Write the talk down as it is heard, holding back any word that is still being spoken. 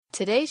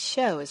Today's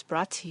show is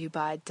brought to you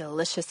by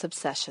Delicious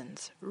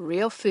Obsessions.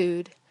 Real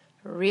food,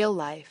 real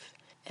life,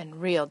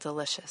 and real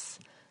delicious.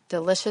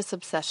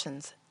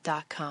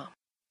 DeliciousObsessions.com.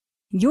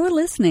 You're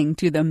listening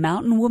to the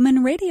Mountain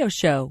Woman Radio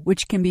Show,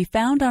 which can be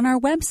found on our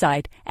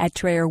website at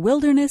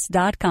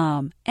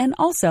TrayerWilderness.com and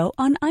also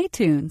on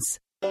iTunes.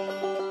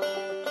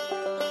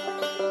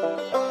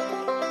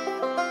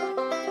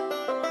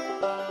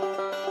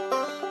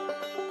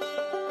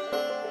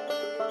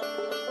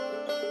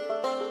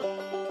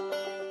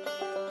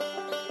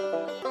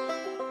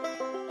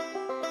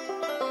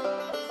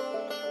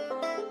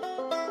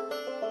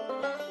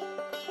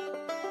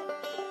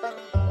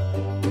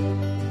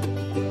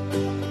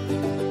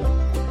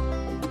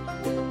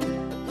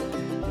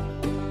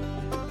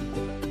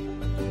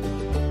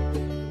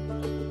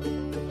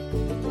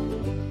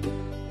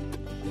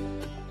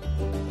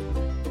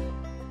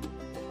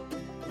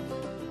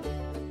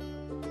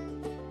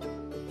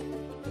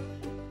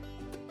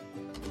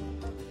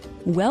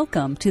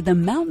 Welcome to the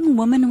Mountain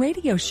Woman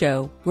Radio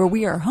Show, where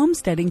we are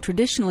homesteading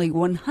traditionally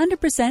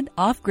 100%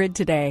 off-grid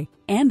today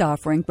and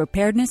offering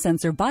preparedness and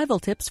survival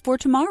tips for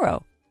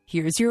tomorrow.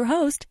 Here's your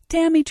host,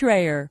 Tammy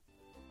Trayer.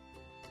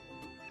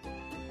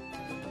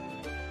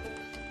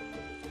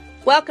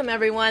 Welcome,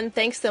 everyone.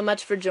 Thanks so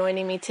much for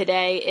joining me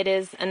today. It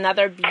is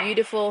another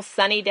beautiful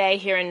sunny day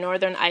here in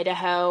northern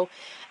Idaho.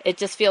 It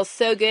just feels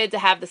so good to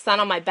have the sun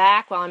on my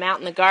back while I'm out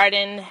in the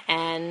garden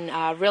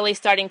and really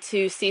starting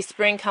to see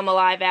spring come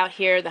alive out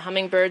here. The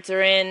hummingbirds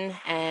are in,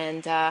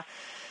 and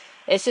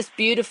it's just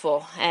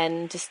beautiful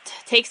and just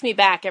takes me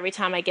back every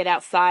time I get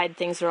outside.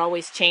 Things are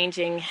always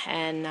changing,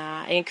 and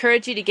I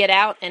encourage you to get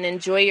out and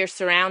enjoy your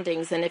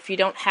surroundings. And if you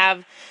don't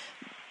have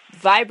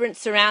vibrant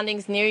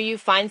surroundings near you,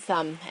 find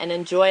some and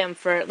enjoy them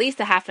for at least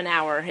a half an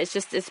hour.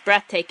 It's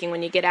breathtaking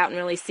when you get out and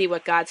really see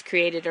what God's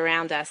created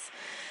around us.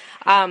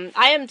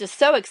 I am just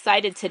so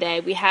excited today.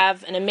 We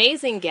have an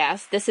amazing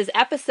guest. This is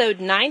episode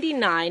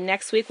 99.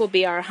 Next week will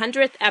be our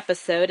 100th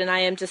episode, and I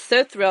am just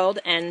so thrilled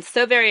and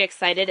so very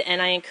excited,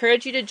 and I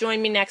encourage you to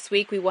join me next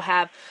week. We will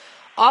have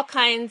all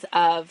kinds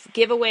of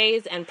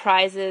giveaways and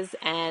prizes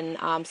and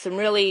some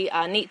really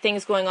neat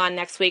things going on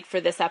next week for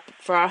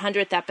for our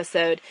 100th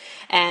episode.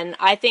 And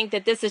I think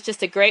that this is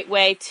just a great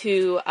way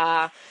to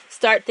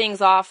start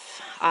things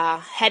off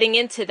heading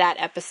into that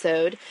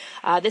episode.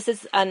 This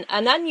is an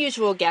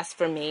unusual guest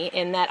for me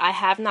in that I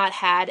have not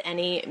had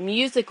any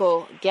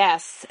musical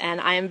guests, and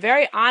I am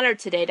very honored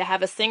today to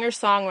have a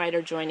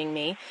singer-songwriter joining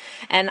me.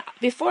 And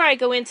before I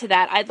go into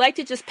that, I'd like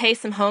to just pay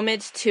some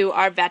homage to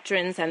our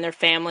veterans and their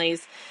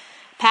families,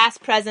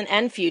 past, present,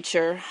 and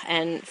future,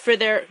 and for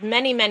their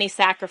many, many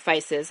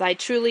sacrifices. I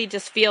truly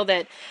just feel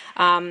that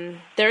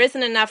there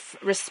isn't enough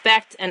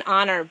respect and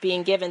honor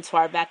being given to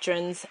our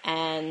veterans,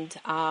 and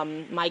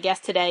my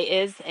guest today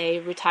is a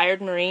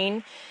retired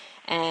Marine,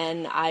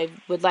 and I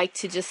would like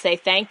to just say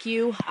thank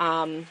you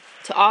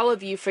to all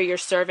of you for your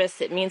service.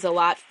 It means a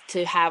lot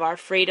to have our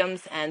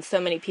freedoms, and so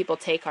many people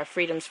take our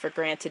freedoms for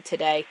granted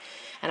today,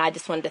 and I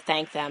just wanted to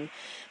thank them.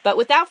 But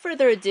without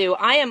further ado,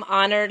 I am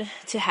honored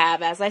to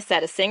have, as I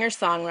said, a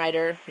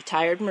singer-songwriter,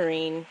 retired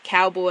Marine,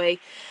 cowboy,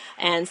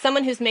 and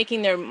someone who's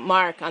making their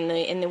mark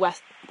in the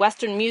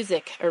Western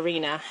music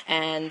arena.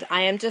 And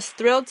I am just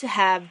thrilled to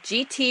have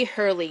G.T.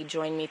 Hurley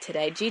join me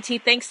today. G.T.,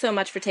 thanks so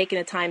much for taking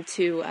the time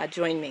to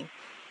join me.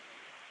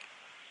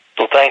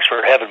 Well, thanks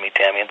for having me,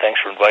 Tammy, and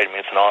thanks for inviting me.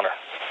 It's an honor.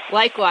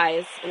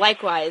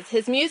 Likewise.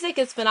 His music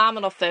is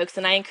phenomenal, folks,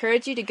 and I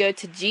encourage you to go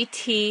to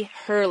GT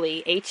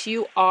Hurley,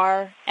 HURLEY.com,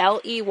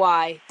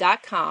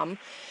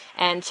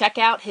 and check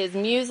out his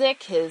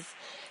music, his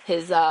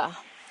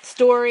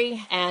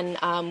story,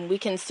 and we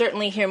can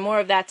certainly hear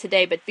more of that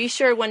today. But be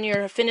sure when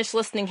you're finished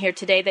listening here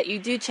today that you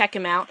do check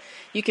him out.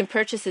 You can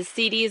purchase his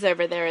CDs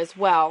over there as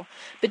well.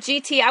 But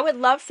GT, I would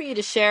love for you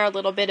to share a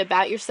little bit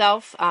about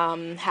yourself,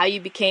 how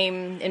you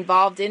became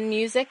involved in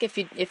music, if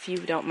you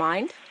don't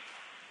mind.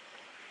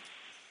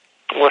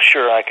 Well,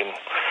 sure, I can.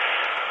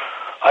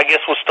 I guess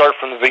we'll start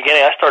from the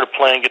beginning. I started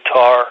playing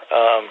guitar.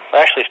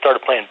 Actually, I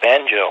started playing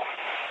banjo,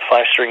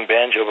 5-string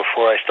banjo,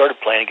 before I started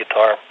playing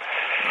guitar.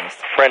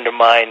 Nice. A friend of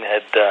mine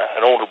had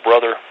an older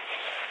brother,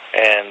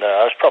 and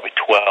I was probably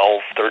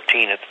 12,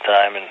 13 at the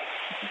time, and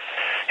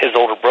his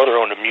older brother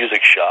owned a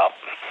music shop.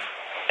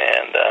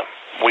 And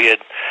we had,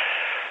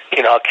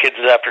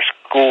 kids after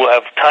school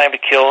have time to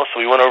kill,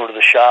 so we went over to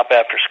the shop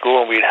after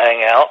school, and we'd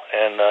hang out,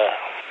 and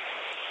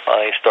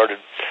I started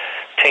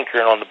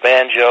tinkering on the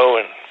banjo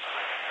and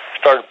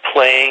started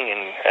playing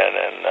and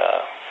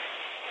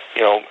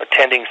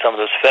attending some of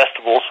those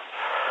festivals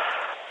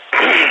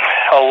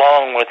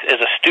along with as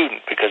a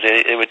student, because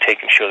they would take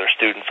and show their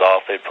students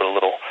off. They'd put a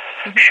little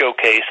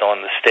showcase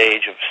on the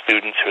stage of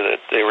students who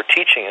they were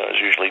teaching. It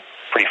was usually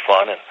pretty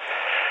fun, and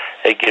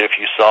they'd get a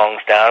few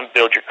songs down,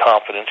 build your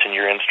confidence in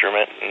your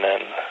instrument,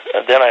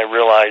 and then I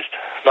realized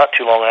not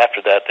too long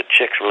after that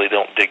chicks really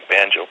don't dig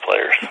banjo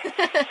players.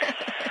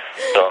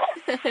 So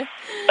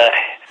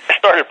I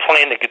started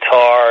playing the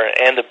guitar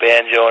and the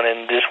banjo, and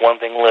then just one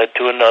thing led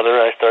to another.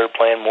 I started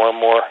playing more and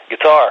more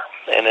guitar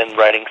and then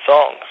writing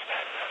songs.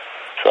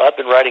 So I've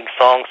been writing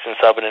songs since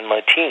I've been in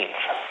my teens.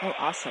 Oh,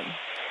 awesome.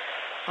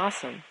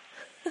 Awesome.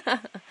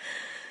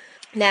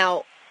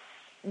 Now,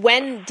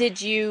 when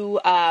did you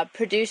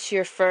produce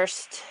your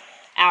first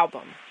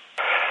album?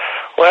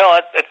 Well,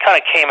 it kind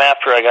of came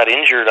after I got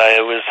injured.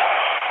 I was,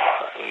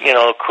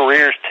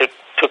 careers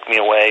took me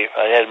away.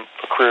 I had a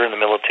career in the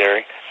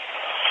military.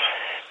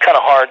 Kind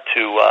of hard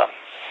to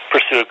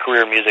pursue a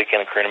career in music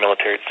and a career in the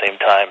military at the same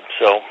time.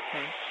 So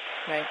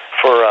Right.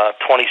 For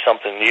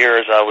 20-something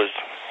years, I was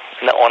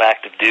on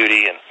active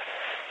duty, and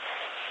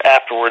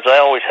afterwards, I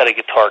always had a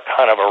guitar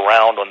kind of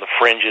around on the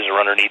fringes or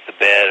underneath the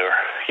bed, or,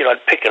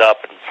 I'd pick it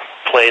up and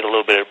play it a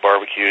little bit at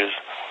barbecues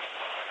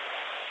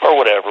or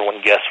whatever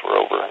when guests were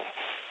over.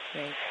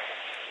 Right.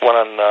 When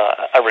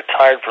I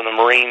retired from the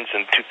Marines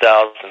in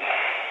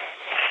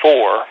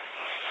 2004,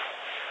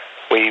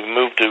 we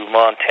moved to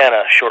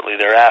Montana shortly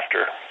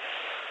thereafter,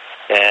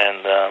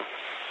 and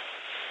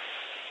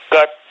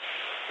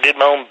did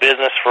my own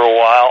business for a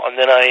while, and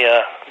then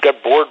I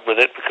got bored with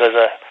it because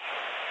I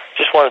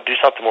just wanted to do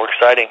something more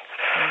exciting.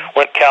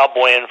 Went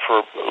cowboying for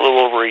a little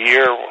over a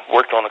year,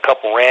 worked on a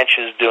couple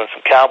ranches, doing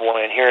some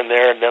cowboying here and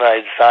there, and then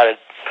I decided,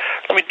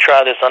 let me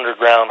try this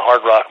underground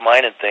hard rock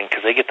mining thing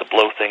because they get to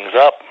blow things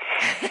up.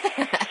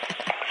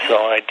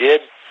 So I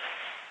did.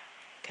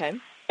 Okay.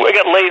 Well, I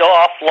got laid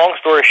off. Long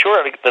story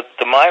short, the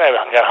mine I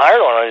got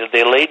hired on,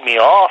 they laid me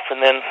off,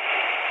 and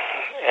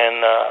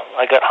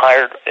I got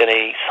hired at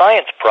a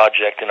science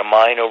project in a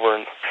mine over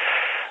in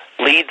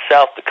Leeds,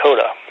 South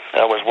Dakota.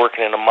 I was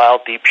working in a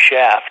mile-deep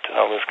shaft.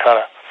 I was kind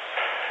of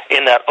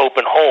in that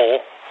open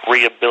hole,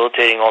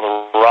 rehabilitating all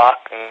the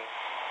rock,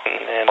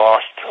 and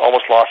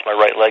almost lost my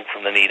right leg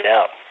from the knee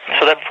down.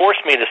 So that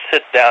forced me to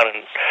sit down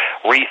and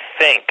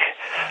rethink,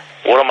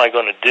 what am I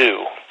going to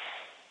do?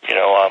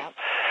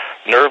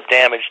 Nerve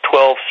damage,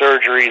 12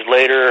 surgeries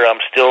later, I'm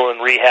still in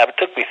rehab. It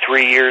took me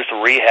 3 years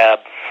of rehab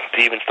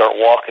to even start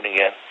walking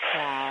again.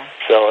 Wow.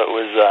 So it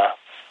was,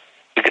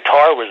 the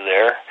guitar was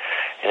there,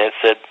 and it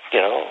said,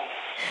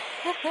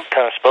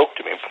 kind of spoke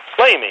to me.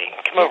 Play me.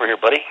 Come over here,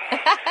 buddy.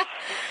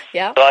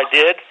 Yeah. So I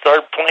did,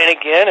 started playing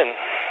again, and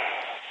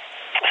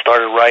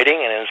started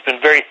writing, and it's been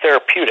very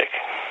therapeutic.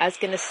 I was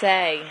going to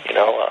say.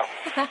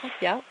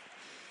 Yep.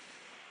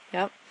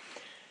 Yep.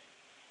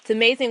 It's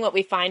amazing what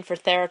we find for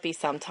therapy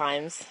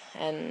sometimes,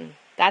 and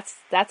that's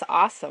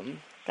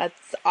awesome.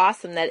 That's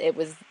awesome that it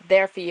was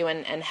there for you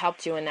and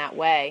helped you in that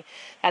way.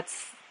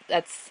 That's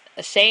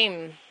a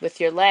shame with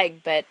your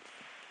leg, but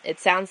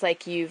it sounds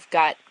like you've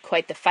got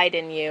quite the fight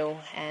in you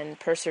and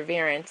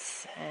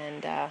perseverance,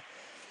 and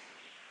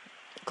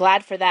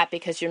glad for that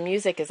because your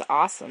music is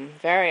awesome,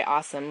 very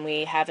awesome.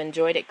 We have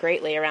enjoyed it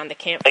greatly around the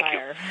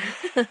campfire.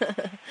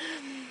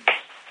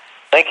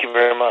 Thank you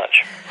very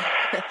much.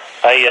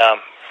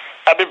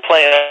 I've been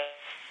playing.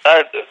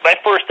 My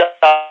first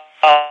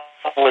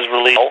album was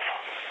released.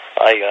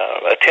 I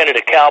attended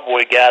a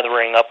cowboy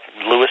gathering up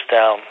in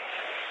Lewistown,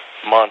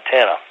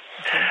 Montana.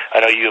 Okay. I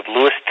know you have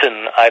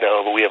Lewiston,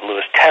 Idaho, but we have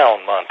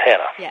Lewistown,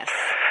 Montana. Yes.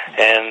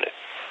 And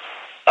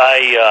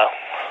I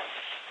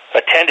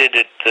attended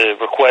at the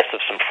request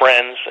of some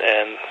friends,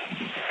 and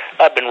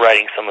I've been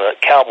writing some of the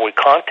cowboy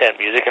content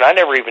music, and I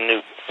never even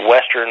knew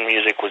Western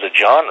music was a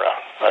genre.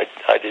 I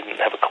didn't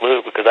have a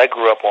clue because I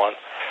grew up on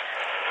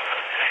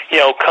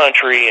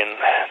country and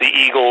the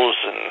Eagles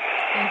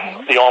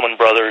and the Allman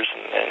Brothers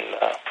and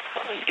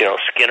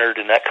Skinner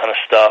and that kind of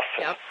stuff.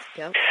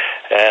 Yep.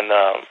 And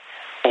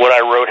what I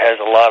wrote has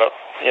a lot of,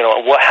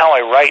 how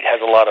I write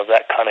has a lot of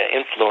that kind of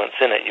influence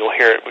in it. You'll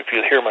hear it if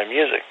you hear my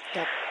music.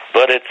 Yep.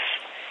 But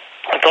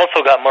it's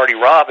also got Marty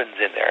Robbins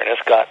in there, and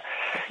it's got,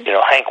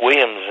 Hank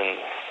Williams and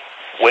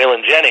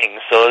Waylon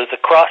Jennings, so it's a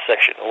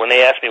cross-section. When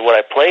they asked me what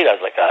I played, I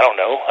was like, I don't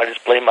know, I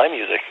just play my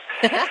music.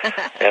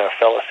 And a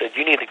fella said,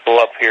 you need to go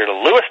up here to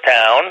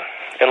Lewistown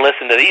and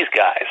listen to these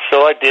guys.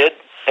 So I did,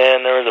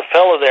 and there was a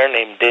fellow there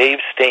named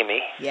Dave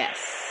Stamey,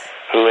 yes,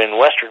 who in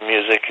Western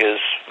music is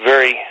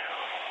very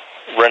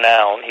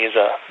renowned. He's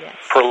a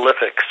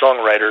prolific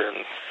songwriter,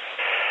 and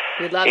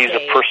he's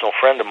Dave. A personal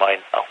friend of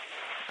mine now.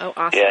 Oh,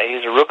 awesome. Yeah,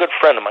 he's a real good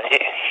friend of mine.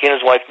 He and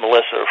his wife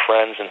Melissa are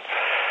friends, and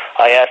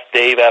I asked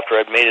Dave after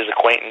I'd made his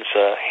acquaintance,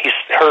 he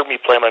heard me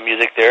play my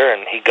music there,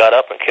 and he got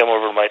up and came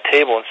over to my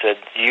table and said,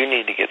 you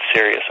need to get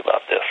serious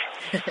about this.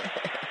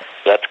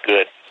 That's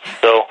good.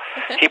 So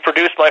he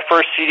produced my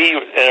first CD,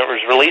 and it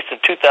was released in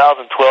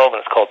 2012, and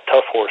it's called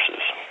Tough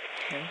Horses.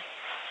 Okay.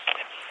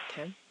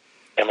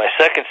 And my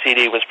second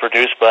CD was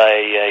produced by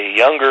a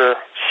younger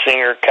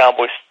singer,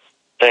 cowboy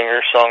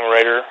singer,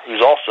 songwriter,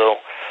 who's also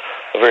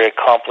a very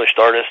accomplished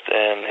artist,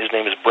 and his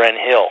name is Bren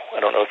Hill. I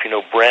don't know if you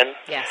know Bren.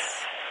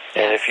 Yes.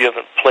 And if you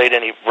haven't played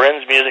any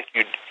Bren's music,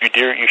 you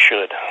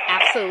should.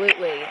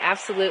 Absolutely.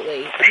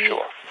 For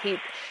sure.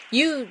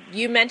 You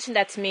mentioned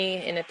that to me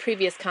in a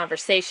previous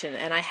conversation,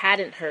 and I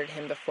hadn't heard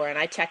him before, and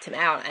I checked him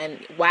out,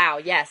 and wow,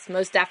 yes,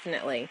 most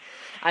definitely.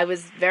 I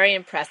was very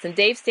impressed. And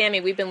Dave Stamey,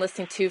 we've been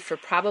listening to for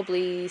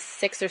probably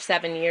 6 or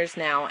 7 years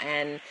now,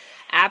 and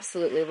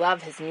absolutely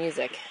love his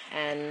music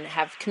and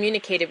have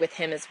communicated with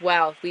him as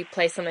well. We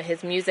play some of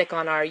his music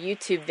on our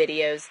YouTube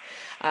videos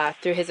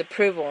through his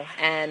approval,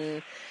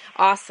 and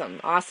awesome.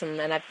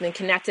 And I've been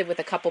connected with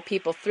a couple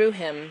people through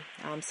him,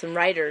 some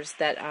writers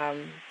that,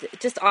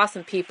 just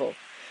awesome people.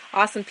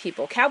 Awesome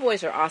people.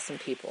 Cowboys are awesome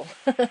people.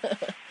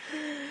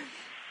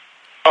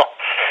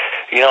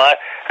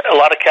 A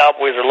lot of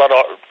cowboys, or a lot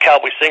of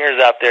cowboy singers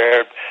out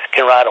there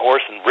can ride a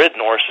horse and ridden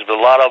horses, but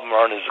a lot of them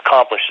aren't as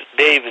accomplished.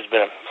 Dave has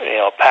been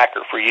a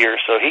packer for years,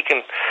 so he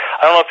can.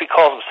 I don't know if he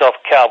calls himself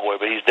a cowboy,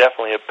 but he's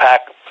definitely a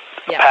packer.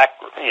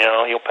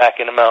 He'll pack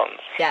in the mountains.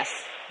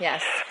 Yes.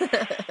 Yes.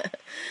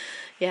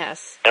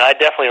 And I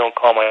definitely don't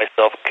call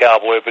myself a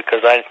cowboy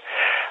because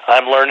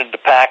I'm learning to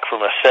pack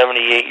from a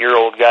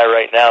 78-year-old guy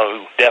right now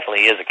who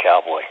definitely is a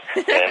cowboy.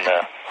 And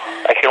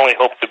I can only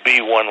hope to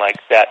be one like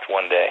that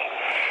one day.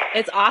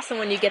 It's awesome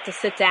when you get to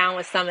sit down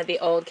with some of the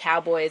old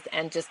cowboys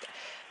and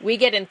we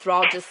get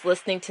enthralled just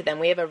listening to them.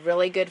 We have a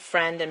really good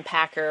friend and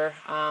packer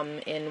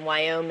in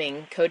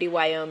Wyoming, Cody,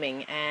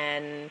 Wyoming,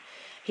 and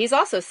he's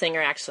also a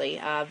singer, actually,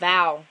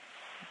 Val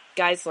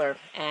Geisler,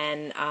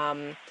 and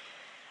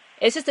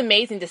it's just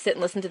amazing to sit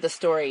and listen to the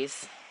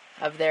stories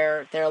of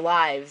their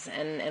lives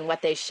and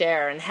what they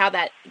share and how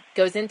that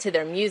goes into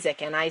their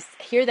music. And I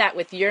hear that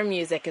with your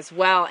music as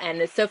well.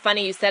 And it's so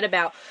funny you said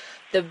about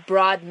the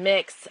broad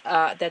mix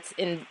that's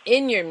in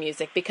your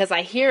music, because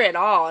I hear it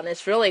all, and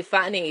it's really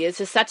funny. It's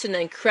just such an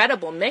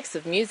incredible mix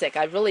of music.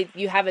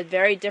 You have a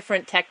very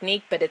different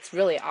technique, but it's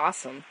really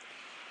awesome.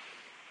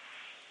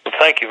 Well,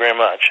 thank you very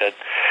much.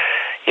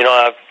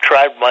 I've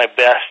tried my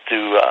best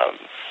to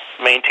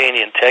maintain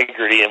the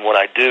integrity in what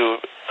I do.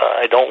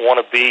 I don't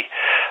want to be.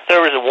 There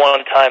was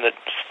one time that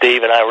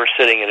Steve and I were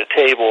sitting at a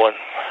table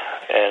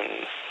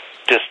and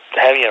just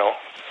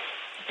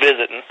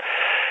visiting,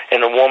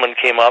 and a woman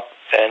came up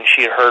and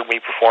she had heard me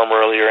perform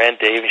earlier, and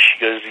Dave, and she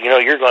goes,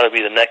 you're going to be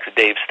the next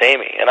Dave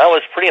Stamey. And I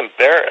was pretty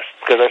embarrassed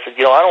because I said,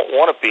 I don't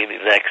want to be the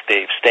next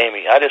Dave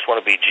Stamey. I just want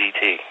to be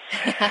GT.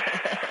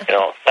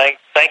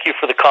 Thank you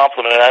for the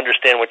compliment. I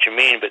understand what you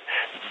mean, but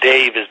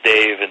Dave is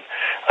Dave, and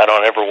I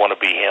don't ever want to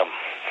be him.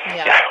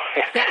 Yeah.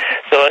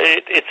 So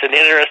it's an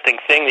interesting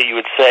thing that you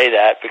would say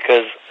that,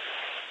 because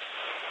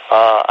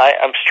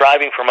I'm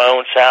striving for my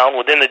own sound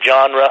within the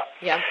genre.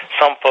 Yeah.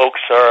 Some folks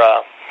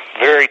are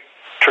very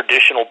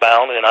traditional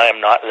bound, and I am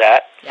not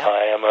that. Yeah.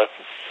 I am a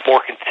more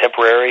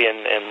contemporary,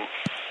 and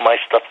my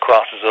stuff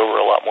crosses over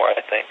a lot more,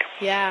 I think.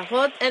 Yeah,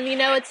 well, and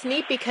it's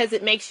neat because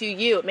it makes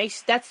you.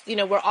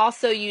 We're all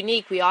so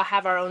unique. We all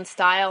have our own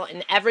style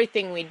in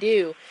everything we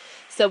do.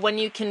 So when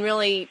you can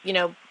really,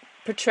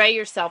 portray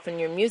yourself in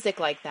your music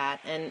like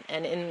that, and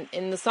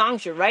in the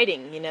songs you're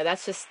writing,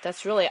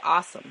 that's really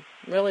awesome.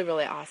 Really,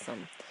 really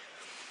awesome.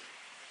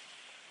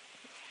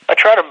 I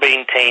try to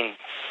maintain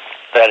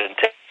that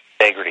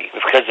integrity,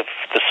 because if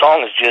the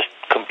song is just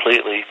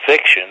completely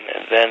fiction,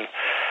 and then,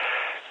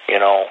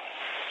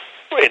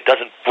 it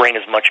doesn't bring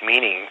as much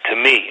meaning to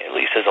me, at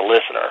least as a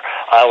listener.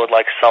 I would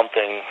like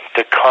something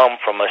to come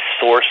from a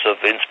source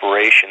of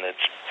inspiration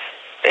that's,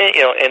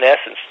 in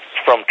essence,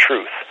 from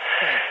truth.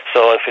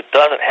 So if it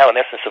doesn't have an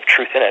essence of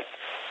truth in it,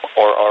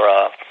 or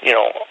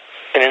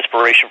an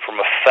inspiration from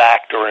a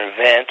fact or an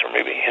event or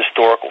maybe a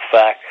historical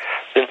fact,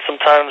 then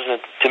sometimes,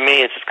 to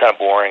me, it's just kind of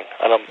boring.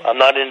 I'm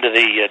not into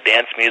the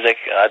dance music.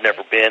 I've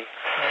never been,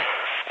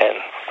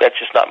 and that's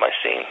just not my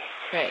scene.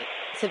 Right.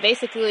 So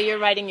basically, you're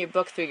writing your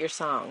book through your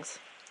songs.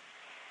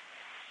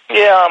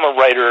 Yeah, I'm a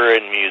writer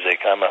in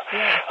music. I'm a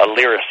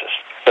lyricist.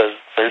 Because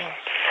there's,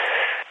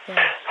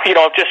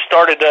 I've just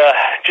started,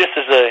 just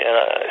as a,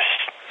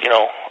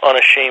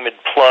 unashamed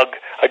plug,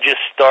 I just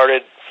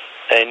started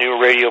a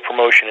new radio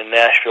promotion in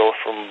Nashville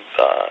from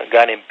a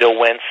guy named Bill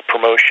Wentz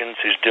Promotions,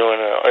 who's doing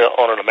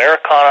on an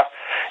Americana,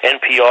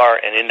 NPR,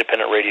 and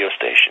independent radio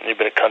station. They've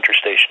been at country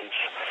stations.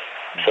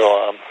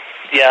 So,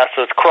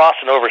 so it's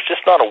crossing over. It's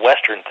just not a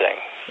Western thing.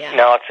 Yeah.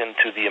 Now it's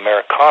into the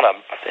Americana,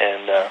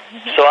 and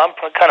so I'm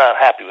kind of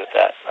happy with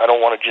that. I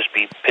don't want to just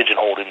be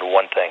pigeonholed into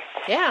one thing.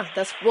 Yeah,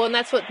 and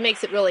that's what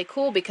makes it really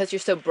cool, because you're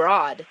so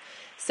broad.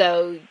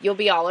 So you'll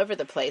be all over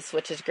the place,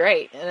 which is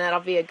great, and that'll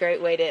be a great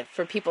way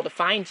for people to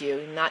find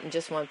you, not in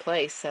just one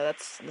place. So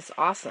that's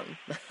awesome.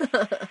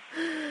 Let's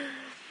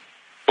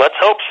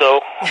hope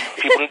so.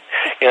 People,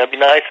 it'd be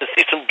nice to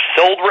see some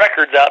sold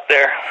records out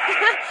there.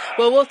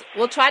 Well,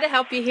 we'll try to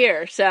help you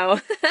here. So.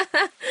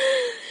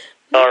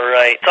 All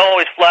right. It's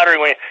always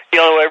flattering when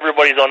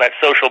everybody's on that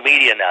social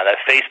media now, that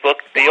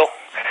Facebook deal,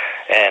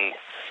 and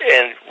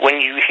when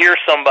you hear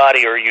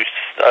somebody, or you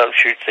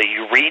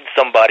read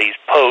somebody's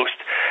post,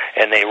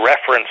 and they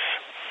reference,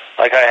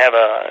 like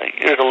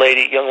there's a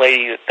young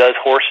lady that does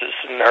horses,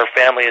 and her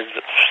family is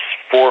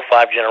 4 or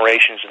 5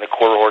 generations in the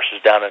quarter horses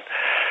down in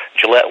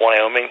Gillette,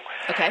 Wyoming.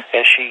 Okay.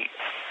 And she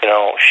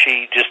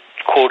just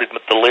quoted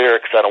the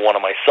lyrics out of one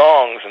of my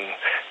songs, and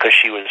because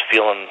she was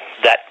feeling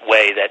that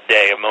way that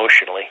day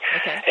emotionally.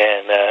 Okay.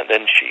 And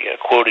then she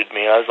quoted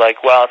me. I was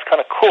like, wow, it's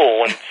kind of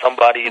cool when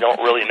somebody you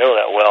don't really know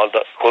that well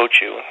does quote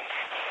you.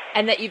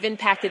 And that you've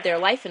impacted their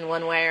life in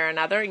one way or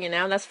another,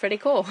 that's pretty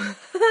cool.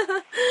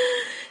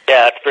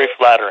 Yeah, it's very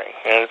flattering,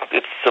 and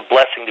it's a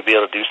blessing to be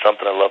able to do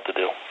something I love to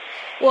do.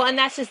 Well, and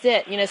that's just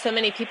it. So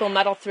many people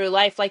muddle through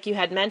life, like you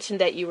had mentioned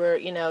that you were,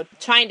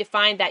 trying to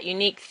find that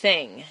unique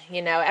thing.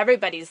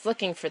 Everybody's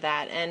looking for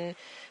that, and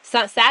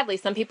sadly,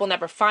 some people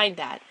never find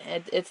that.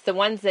 It's the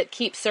ones that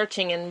keep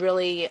searching and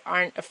really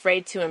aren't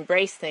afraid to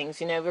embrace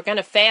things. We're going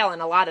to fail in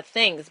a lot of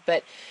things,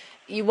 but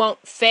you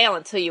won't fail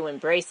until you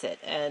embrace it.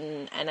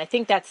 And I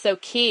think that's so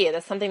key.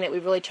 That's something that we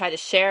really try to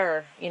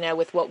share,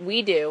 with what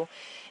we do,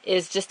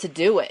 is just to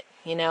do it.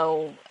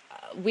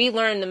 We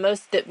learn the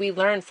most that we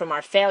learn from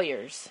our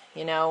failures,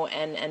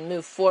 and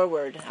move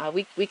forward.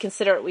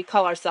 We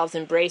call ourselves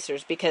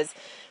embracers, because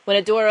when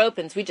a door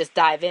opens, we just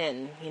dive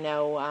in,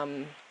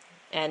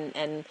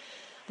 and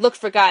look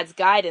for God's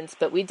guidance,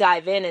 but we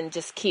dive in and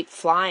just keep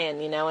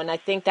flying, and I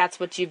think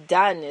that's what you've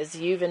done, is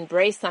you've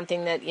embraced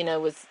something that,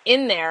 was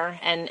in there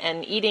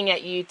and eating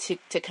at you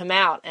to come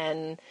out,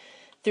 and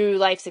through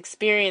life's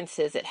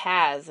experiences it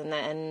has, and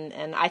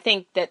I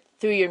think that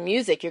through your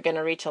music you're going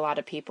to reach a lot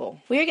of people.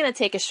 We are going to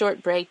take a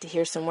short break to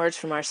hear some words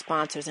from our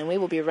sponsors, and we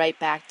will be right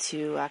back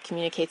to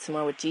communicate some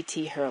more with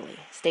GT Hurley.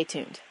 Stay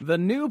tuned. The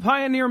new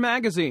Pioneer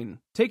magazine,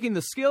 taking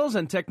the skills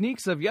and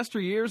techniques of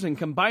yesteryears and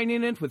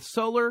combining it with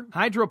solar,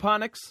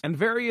 hydroponics, and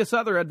various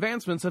other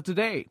advancements of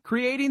today,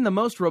 creating the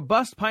most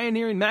robust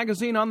pioneering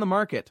magazine on the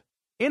market.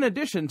 In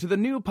addition to the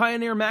new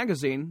Pioneer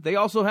magazine, they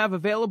also have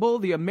available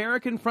the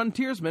American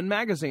Frontiersman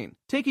magazine,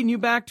 taking you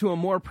back to a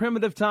more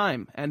primitive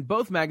time, and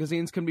both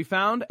magazines can be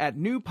found at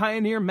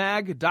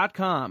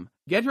newpioneermag.com.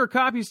 Get your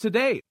copies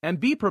today and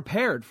be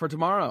prepared for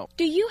tomorrow.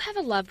 Do you have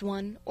a loved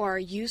one, or are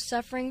you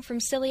suffering from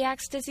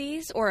celiac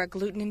disease or a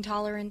gluten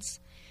intolerance?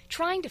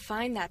 Trying to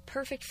find that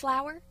perfect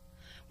flour?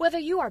 Whether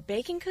you are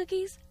baking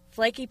cookies,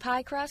 flaky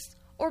pie crusts,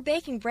 or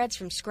baking breads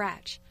from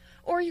scratch,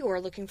 or you are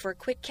looking for a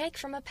quick cake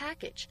from a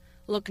package,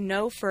 look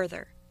no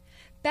further.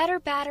 Better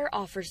Batter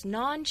offers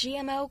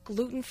non-GMO,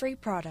 gluten-free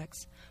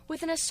products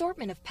with an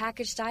assortment of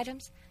packaged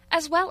items,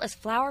 as well as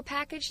flour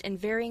packaged in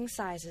varying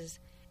sizes,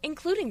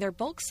 including their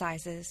bulk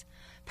sizes,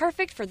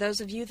 perfect for those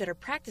of you that are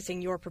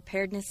practicing your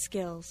preparedness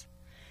skills.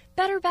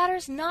 Better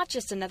Batter's not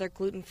just another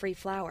gluten-free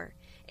flour.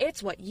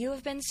 It's what you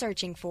have been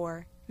searching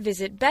for.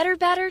 Visit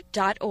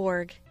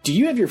betterbatter.org. Do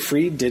you have your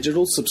free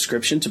digital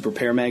subscription to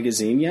Prepare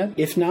Magazine yet?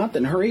 If not,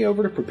 then hurry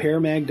over to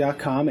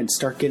preparemag.com and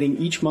start getting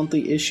each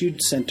monthly issue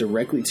sent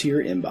directly to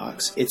your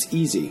inbox. It's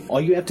easy. All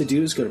you have to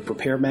do is go to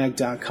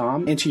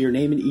preparemag.com, enter your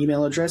name and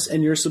email address,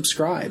 and you're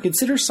subscribed.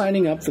 Consider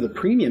signing up for the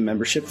premium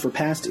membership for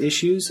past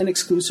issues and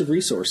exclusive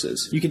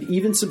resources. You can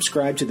even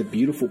subscribe to the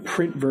beautiful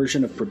print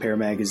version of Prepare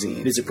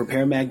Magazine. Visit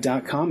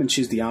preparemag.com and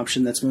choose the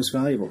option that's most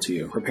valuable to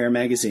you. Prepare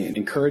Magazine,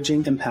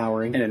 encouraging,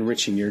 empowering, and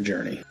enriching your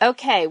journey.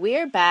 Okay, we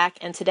are back,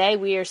 and today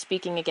we are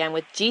speaking again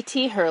with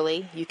GT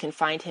Hurley. You can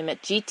find him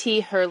at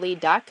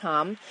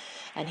gthurley.com,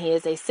 and he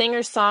is a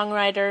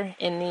singer-songwriter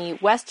in the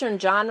Western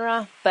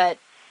genre, but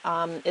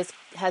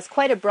has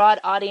quite a broad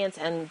audience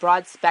and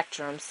broad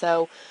spectrum.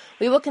 So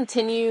we will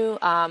continue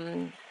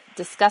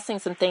discussing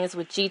some things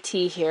with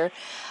GT here.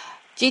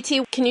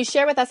 GT, can you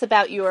share with us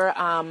about your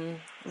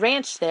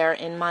ranch there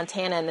in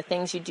Montana and the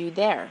things you do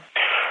there?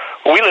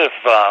 We live,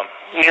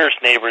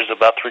 nearest neighbor is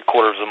about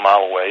 3/4 of a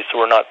mile away, so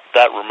we're not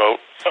that remote.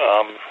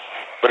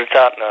 But it's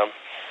out in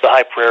the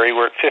high prairie.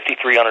 We're at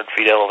 5,300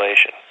 feet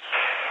elevation.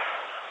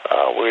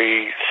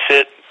 We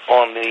sit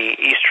on the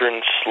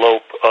eastern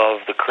slope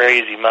of the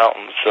Crazy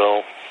Mountains,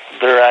 so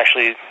they're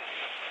actually,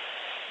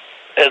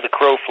 as the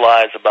crow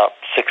flies, about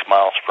 6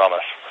 miles from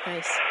us.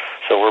 Nice.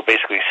 So we're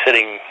basically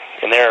sitting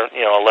in there,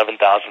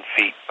 11,000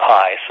 feet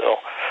high, so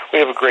we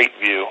have a great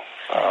view.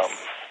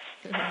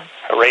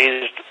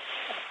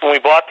 When we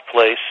bought the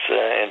place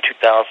in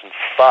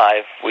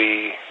 2005,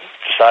 we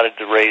decided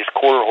to raise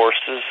quarter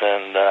horses,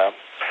 and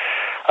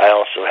I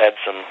also had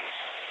some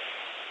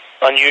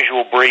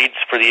unusual breeds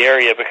for the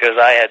area because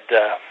I had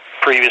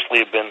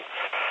previously been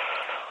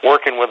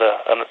working with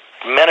a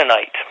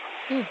Mennonite,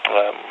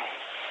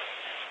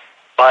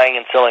 buying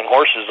and selling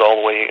horses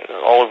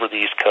all over the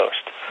East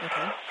Coast.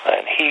 Okay.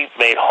 And he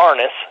made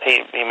harness.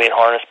 He made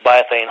harness,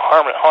 biothane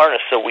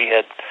harness. So we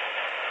had,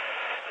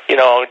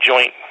 a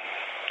joint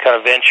kind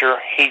of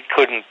venture. He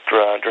couldn't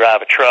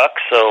drive a truck,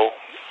 so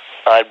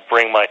I'd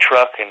bring my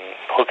truck and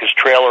hook his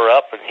trailer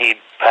up, and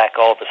he'd pack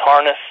all of his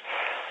harness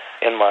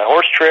in my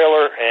horse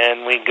trailer,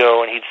 and we'd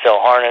go and he'd sell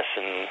harness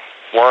and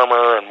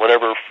wormer and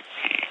whatever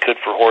he could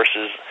for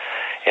horses,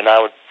 and I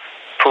would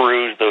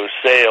peruse those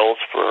sales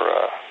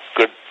for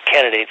good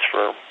candidates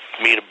for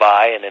me to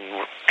buy and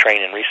then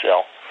train and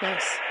resell.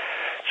 Nice.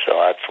 So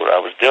that's what I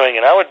was doing,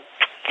 and I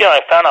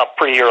found out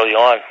pretty early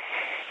on,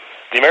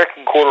 the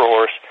American quarter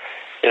horse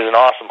is an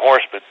awesome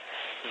horse, but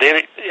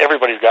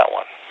everybody's got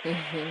one.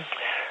 Mm-hmm.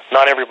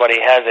 Not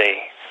everybody has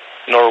a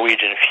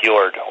Norwegian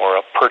Fjord or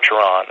a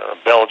Percheron or a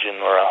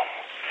Belgian or a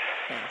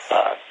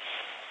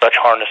Dutch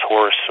harness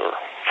horse or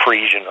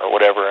Frisian or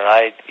whatever. And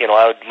I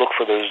would look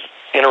for those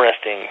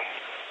interesting,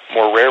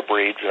 more rare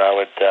breeds, and I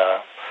would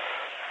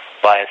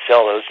buy and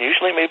sell those.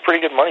 Usually made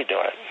pretty good money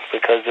doing it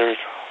because there's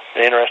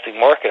an interesting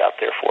market out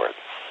there for it.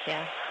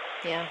 Yeah.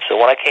 Yeah. So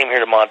when I came here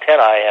to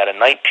Montana, I had a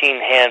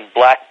 19-hand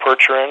black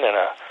Percheron and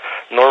a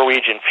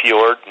Norwegian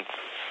Fjord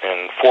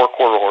and 4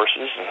 quarter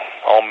horses, and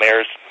all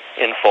mares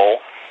in foal.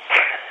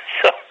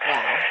 So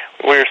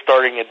we were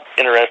starting an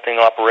interesting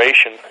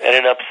operation.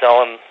 Ended up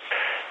selling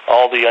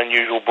all the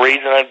unusual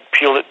breeds, and I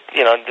peeled it,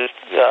 just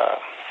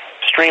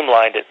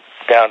streamlined it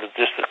down to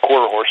just the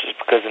quarter horses,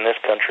 because in this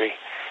country,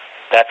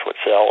 that's what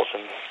sells.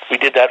 And we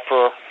did that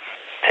for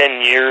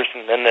 10 years,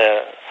 and then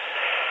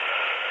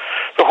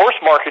the horse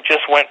market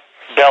just went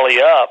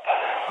belly up.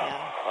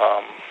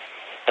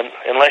 And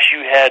unless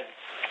you had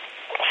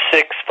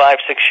 5,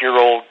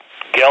 6-year-old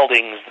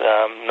geldings,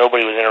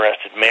 nobody was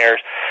interested.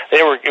 Mares,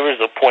 it was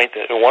the point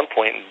that at one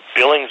point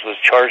Billings was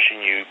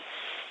charging you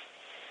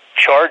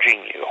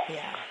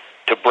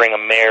to bring a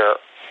mare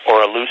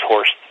or a loose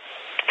horse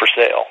for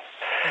sale,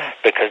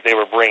 because they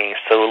were bringing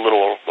so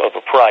little of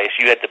a price.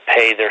 You had to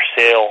pay their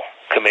sale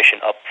commission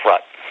up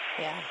front.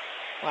 Yeah.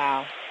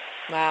 Wow.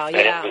 And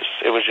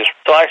it was just,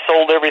 so I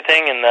sold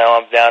everything, and now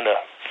I'm down to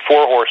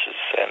 4 horses,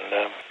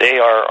 and they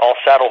are all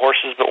saddle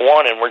horses but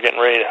one, and we're getting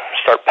ready to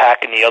start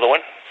packing the other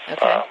one.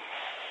 Okay.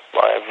 I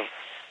have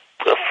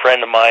a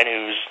friend of mine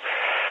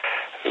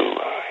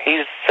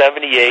he's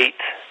 78,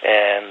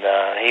 and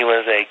he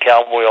was a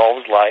cowboy all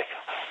his life.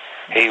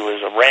 He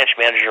was a ranch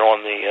manager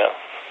on the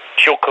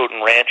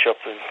Chilcotin Ranch up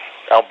in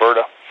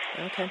Alberta.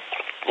 Okay.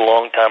 A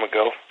long time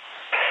ago.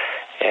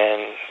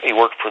 And he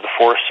worked for the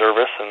Forest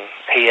Service, and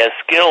he has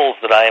skills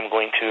that I am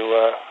going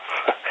to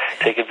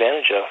take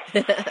advantage of.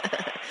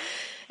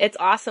 It's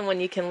awesome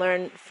when you can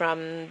learn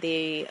from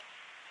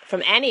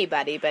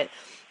anybody, but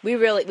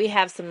we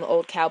have some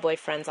old cowboy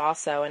friends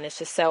also, and it's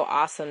just so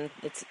awesome.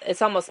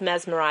 It's almost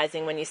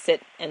mesmerizing when you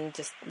sit and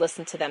just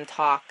listen to them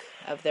talk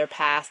of their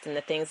past and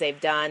the things they've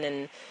done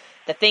and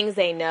the things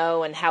they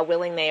know and how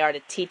willing they are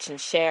to teach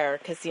and share,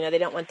 because they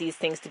don't want these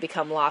things to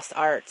become lost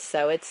arts.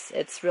 So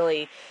it's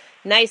really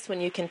nice when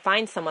you can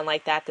find someone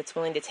like that that's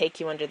willing to take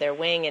you under their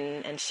wing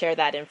and share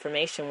that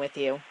information with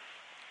you.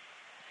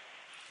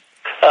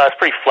 It's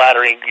pretty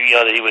flattering,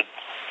 that he would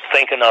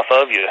think enough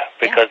of you,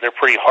 because they're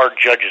pretty hard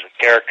judges of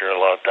character a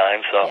lot of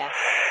times. So,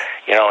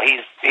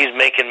 he's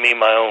making me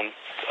my own,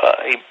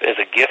 as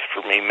a gift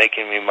for me,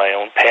 making me my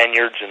own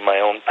panniers and my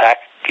own pack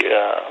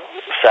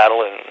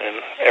saddle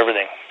and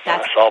everything.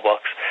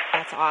 Sawbucks.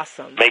 That's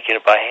awesome. Making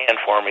it by hand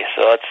for me.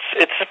 So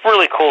it's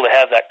really cool to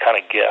have that kind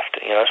of gift.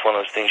 It's one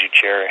of those things you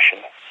cherish.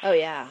 And oh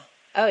yeah.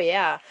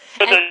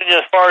 But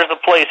as far as the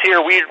place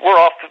here, we're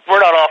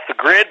not off the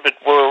grid, but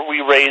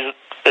we raise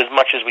as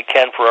much as we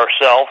can for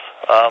ourselves.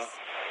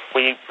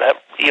 We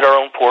eat our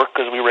own pork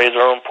because we raise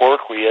our own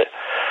pork. We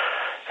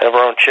have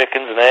our own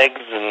chickens and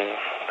eggs, and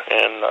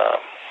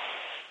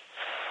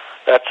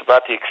that's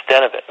about the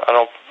extent of it.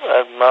 I'm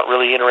not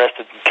really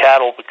interested in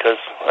cattle because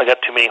I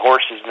got too many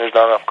horses and there's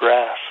not enough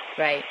grass.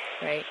 Right.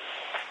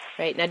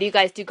 Now, do you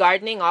guys do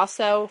gardening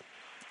also,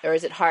 or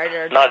is it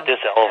harder? Not at this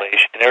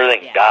elevation.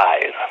 Everything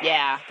dies.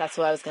 Yeah, that's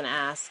what I was going to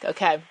ask.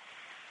 Okay.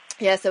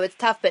 Yeah, so it's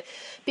tough, but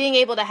being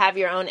able to have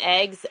your own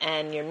eggs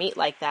and your meat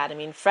like that,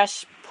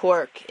 fresh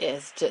pork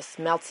just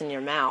melts in your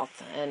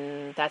mouth,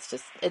 and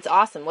it's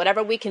awesome.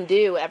 Whatever we can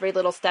do, every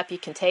little step you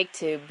can take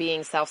to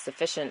being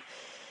self-sufficient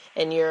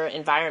in your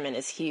environment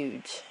is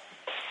huge.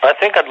 I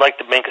think I'd like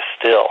to make a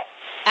still.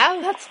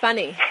 Oh, that's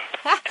funny.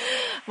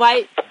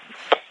 Why?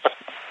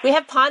 We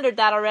have pondered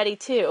that already,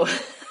 too.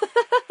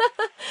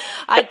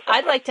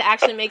 I'd like to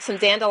actually make some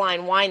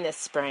dandelion wine this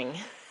spring.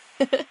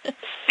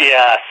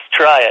 Yes,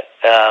 try it.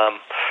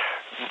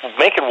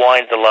 Making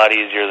wine's a lot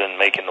easier than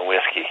making the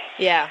whiskey.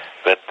 Yeah.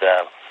 But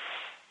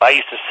I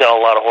used to sell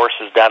a lot of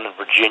horses down in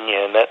Virginia,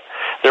 and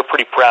they're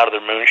pretty proud of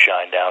their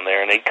moonshine down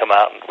there, and they'd come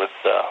out with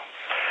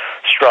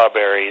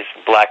strawberries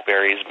and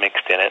blackberries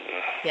mixed in it.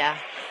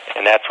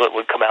 And that's what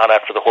would come out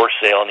after the horse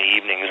sale in the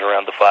evenings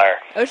around the fire.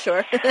 Oh,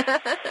 sure.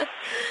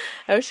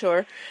 Oh,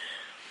 sure.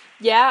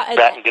 Yeah.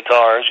 That and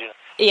guitars.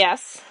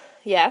 Yes,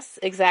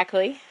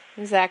 exactly.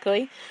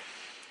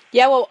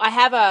 Yeah, well, I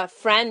have a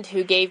friend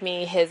who gave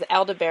me his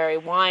elderberry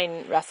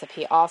wine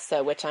recipe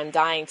also, which I'm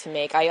dying to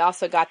make. I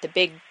also got the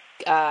big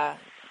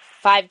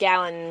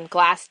 5-gallon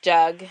glass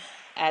jug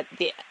at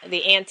the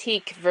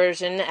antique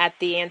version at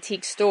the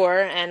antique store,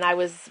 and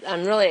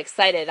I'm really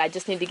excited. I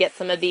just need to get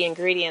some of the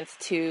ingredients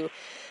to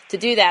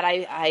do that.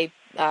 I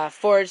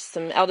foraged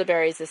some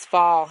elderberries this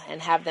fall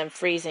and have them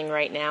freezing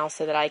right now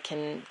so that I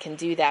can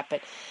do that.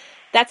 But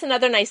that's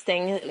another nice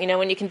thing,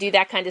 when you can do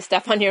that kind of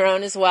stuff on your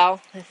own as well.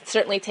 It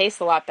certainly tastes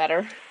a lot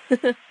better.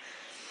 Yeah,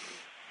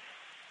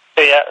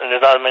 and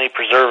there's not many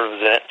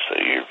preservatives in it, so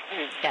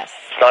it's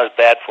not as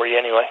bad for you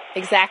anyway.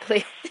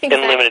 Exactly. In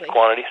limited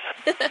quantities.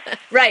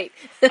 Right.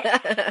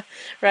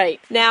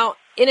 Right. Now,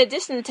 in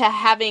addition to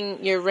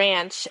having your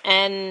ranch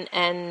and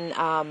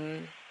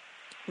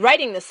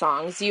writing the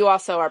songs, you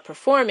also are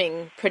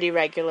performing pretty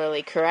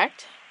regularly,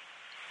 correct?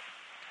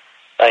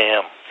 I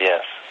am,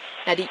 yes.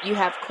 Now, you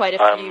have quite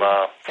a few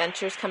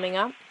ventures coming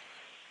up?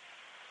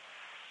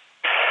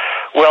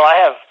 Well, I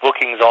have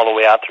bookings all the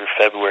way out through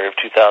February of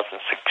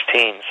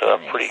 2016, so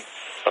I'm pretty,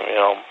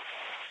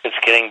 it's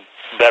getting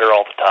better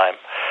all the time.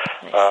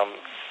 Nice.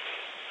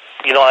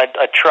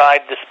 I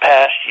tried this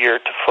past year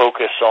to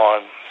focus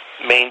on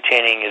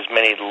maintaining as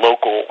many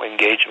local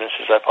engagements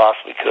as I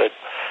possibly could.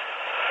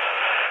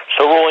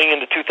 So rolling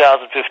into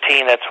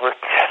 2015, that's where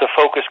the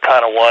focus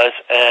kind of was,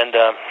 and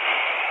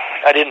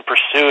I didn't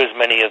pursue as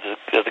many of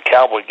the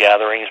cowboy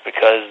gatherings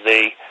because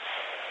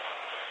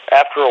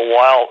after a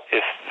while,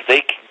 if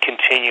they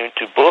continue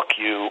to book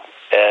you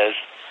as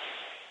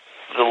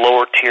the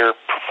lower tier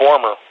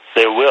performer,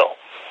 they will,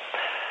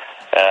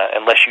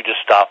 unless you just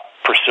stop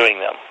pursuing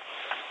them.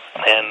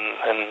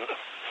 And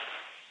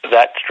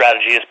that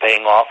strategy is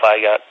paying off.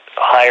 I got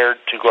hired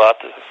to go out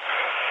to,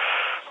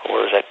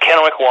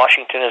 Kennewick,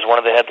 Washington is one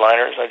of the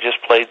headliners. I just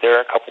played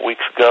there a couple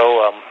weeks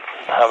ago.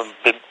 I have a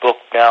big book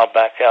now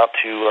back out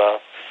to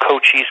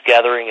Cochise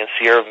Gathering in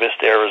Sierra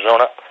Vista,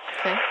 Arizona.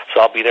 Okay.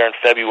 So I'll be there in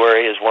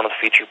February as one of the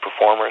featured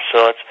performers.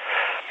 So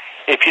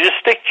if you just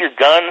stick to your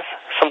guns,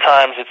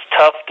 sometimes it's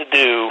tough to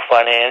do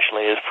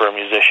financially as for a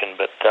musician,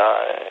 but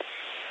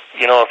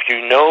if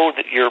you know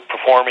that you're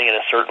performing at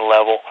a certain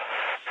level,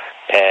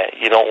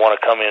 you don't want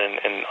to come in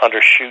and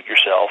undershoot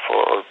yourself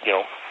or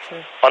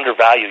Sure.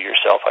 undervalue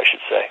yourself, I should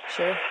say.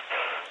 Sure.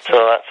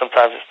 So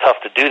sometimes it's tough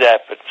to do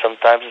that, but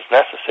sometimes it's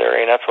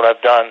necessary, and that's what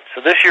I've done.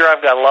 So this year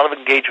I've got a lot of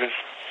engagements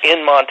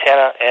in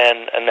Montana,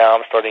 and now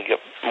I'm starting to get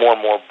more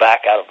and more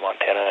back out of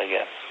Montana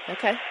again.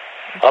 Okay.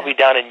 I'll be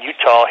down in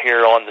Utah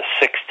here on the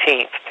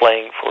 16th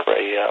playing for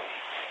a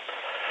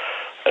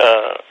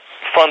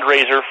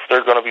fundraiser.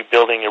 They're going to be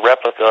building a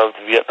replica of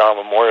the Vietnam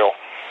Memorial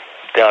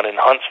down in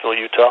Huntsville,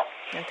 Utah.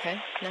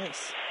 Okay,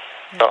 nice.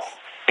 So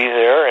be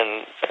there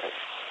and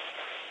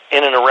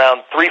in and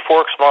around Three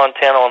Forks,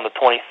 Montana on the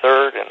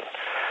 23rd, and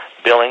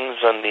Billings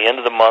on the end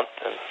of the month.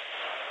 And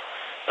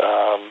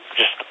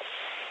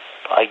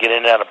I get in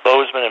and out of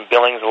Bozeman and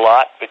Billings a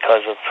lot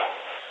because of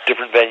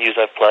different venues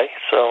I play.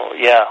 So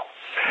yeah.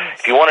 Nice.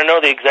 If you want to know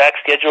the exact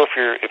schedule, if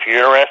you're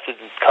interested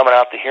in coming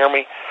out to hear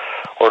me,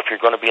 or if you're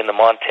going to be in the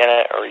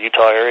Montana or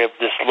Utah area,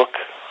 just look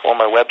on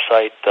my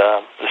website.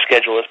 The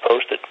schedule is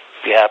posted.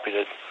 Be happy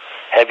to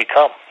have you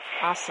come.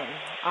 Awesome.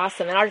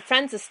 And our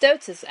friends the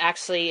Stoats has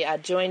actually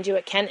joined you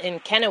in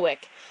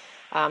Kennewick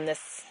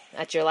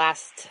at your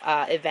last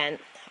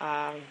event.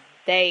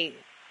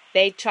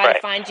 They try to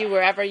find you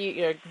wherever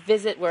you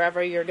visit,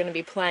 wherever you're going to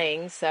be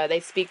playing. So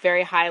they speak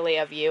very highly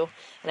of you,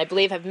 and I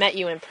believe have met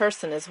you in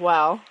person as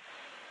well.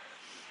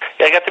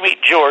 Yeah, I got to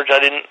meet George. I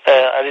didn't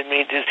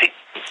meet.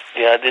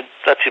 I did.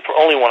 That's the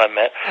only one I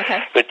met.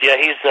 Okay. But yeah,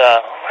 he's a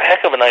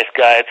heck of a nice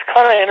guy. It's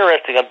kind of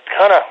interesting. I'm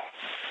kind of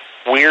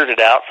weirded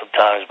out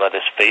sometimes by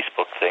this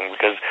Facebook thing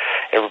because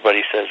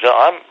everybody says,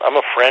 "Oh, I'm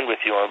a friend with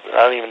you." I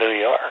don't even know who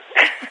you are.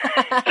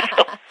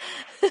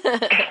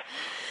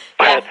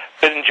 But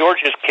in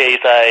George's case,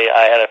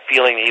 I had a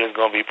feeling that he was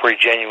going to be a pretty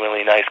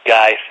genuinely nice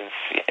guy since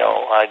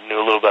I knew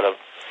a little bit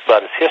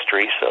about his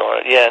history. So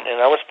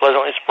and I was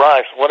pleasantly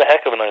surprised. What a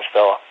heck of a nice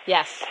fella.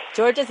 Yes,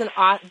 George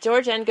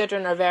and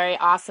Gudrun are very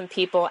awesome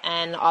people,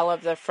 and all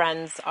of their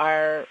friends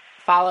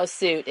follow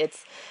suit.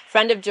 It's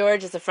friend of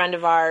George is a friend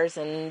of ours,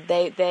 and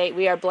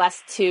we are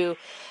blessed to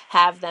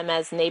have them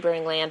as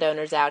neighboring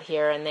landowners out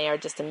here, and they are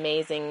just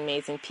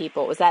amazing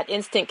people. It was that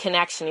instant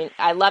connection.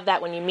 I love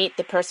that when you meet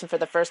the person for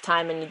the first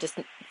time and you just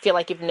feel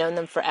like you've known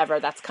them forever.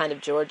 That's kind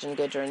of George and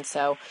Gudrun.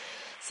 So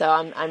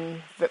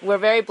we're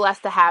very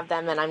blessed to have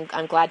them, and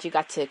I'm glad you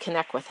got to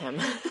connect with him.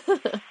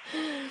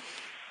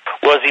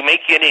 Well, does he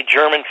make you any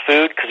German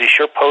food? Because he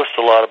sure posts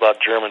a lot about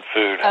German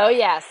food. Oh,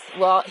 yes.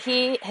 Well,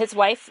 his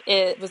wife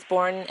was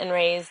born and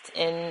raised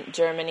in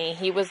Germany.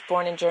 He was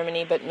born in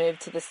Germany but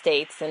moved to the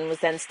States and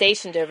was then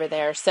stationed over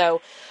there.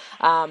 So,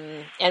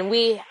 and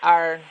we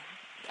are,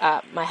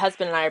 my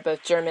husband and I are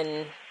both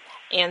German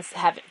and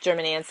have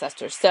German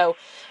ancestors. So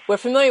we're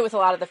familiar with a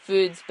lot of the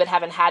foods but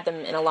haven't had them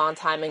in a long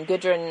time. And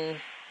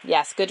Gudrun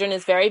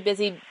is very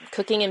busy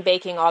cooking and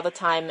baking all the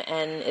time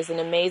and is an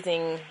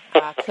amazing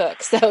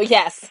cook. So,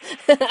 yes,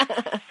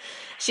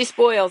 she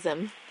spoils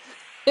him.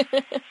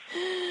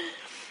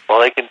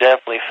 Well, they can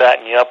definitely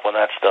fatten you up on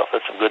that stuff.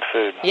 That's some good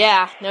food.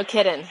 Yeah, no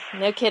kidding.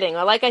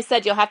 Well, like I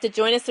said, you'll have to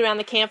join us around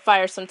the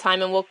campfire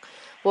sometime, and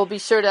we'll be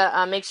sure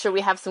to make sure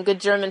we have some good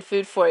German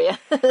food for you.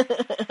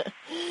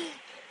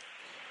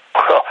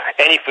 Well,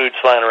 any food's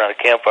fine around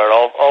a campfire.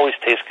 It always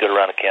tastes good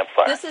around a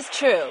campfire. This is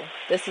true.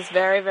 This is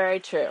very, very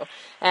true.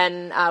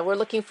 And we're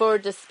looking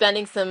forward to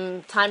spending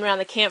some time around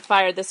the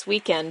campfire this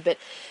weekend. But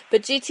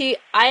GT,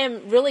 I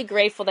am really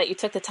grateful that you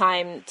took the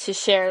time to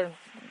share,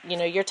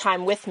 your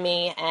time with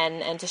me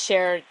and to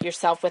share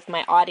yourself with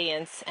my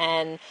audience.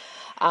 And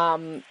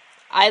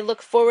I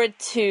look forward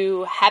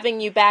to having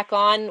you back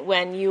on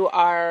when you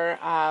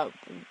are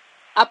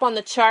up on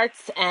the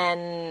charts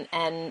and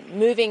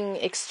moving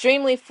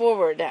extremely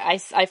forward.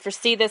 I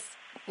foresee this,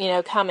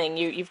 coming.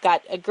 You've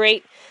got a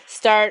great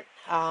start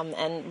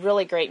and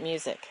really great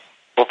music.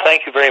 Well,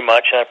 thank you very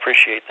much. I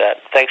appreciate that.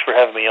 Thanks for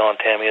having me on,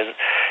 Tammy.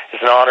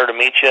 It's an honor to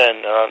meet you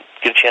and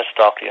get a chance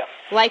to talk to you.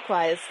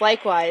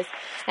 Likewise.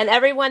 And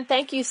everyone,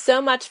 thank you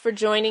so much for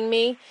joining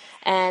me.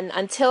 And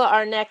until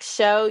our next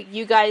show,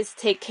 you guys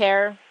take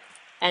care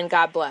and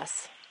God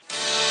bless.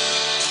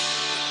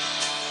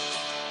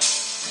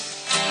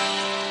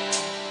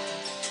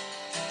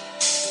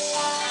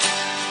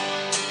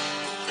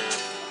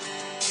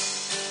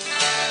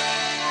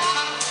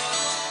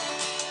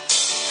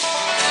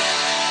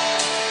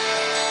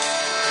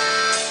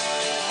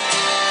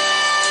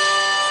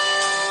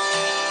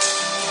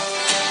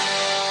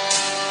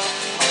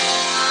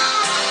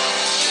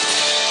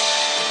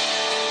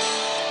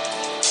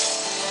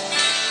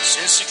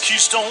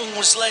 keystone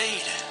was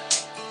laid,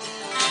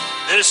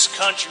 this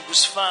country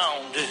was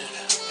founded.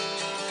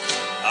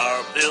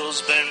 Our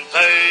bills been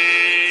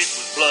paid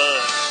with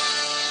blood.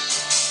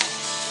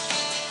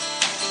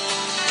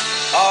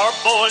 Our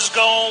boys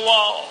go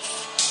off,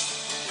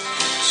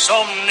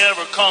 some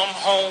never come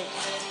home.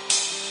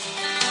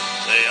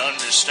 They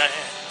understand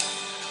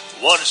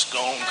what it's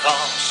gonna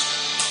cost.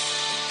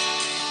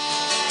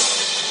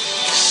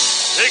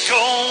 They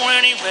go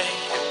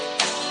anyway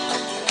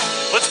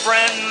with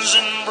friends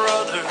and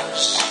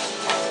brothers.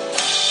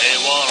 They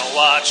wanna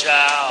watch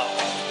out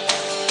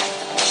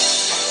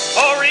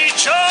for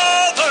each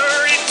other.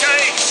 It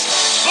takes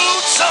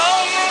boots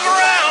on the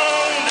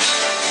ground,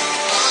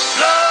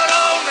 blood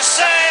on the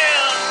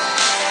sand,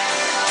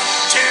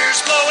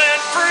 tears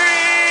flowing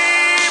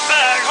free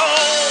back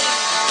home.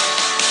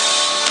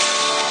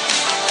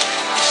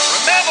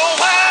 Remember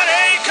why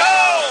they go,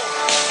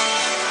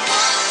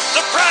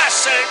 the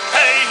price they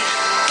pay.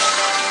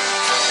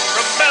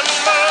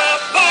 Remember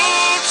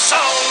boots on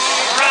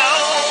the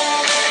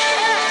ground.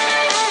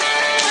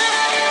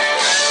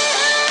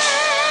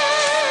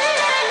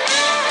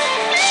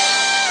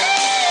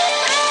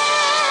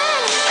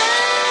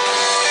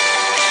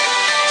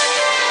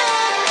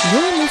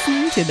 You're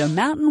listening to the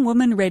Mountain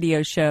Woman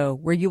Radio Show,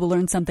 where you will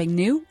learn something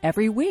new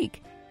every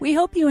week. We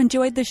hope you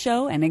enjoyed the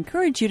show and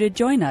encourage you to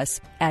join us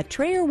at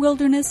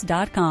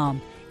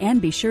TrayerWilderness.com.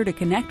 And be sure to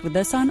connect with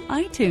us on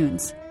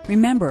iTunes.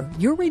 Remember,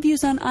 your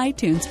reviews on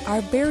iTunes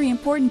are very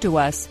important to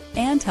us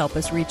and help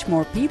us reach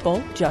more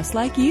people just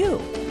like you.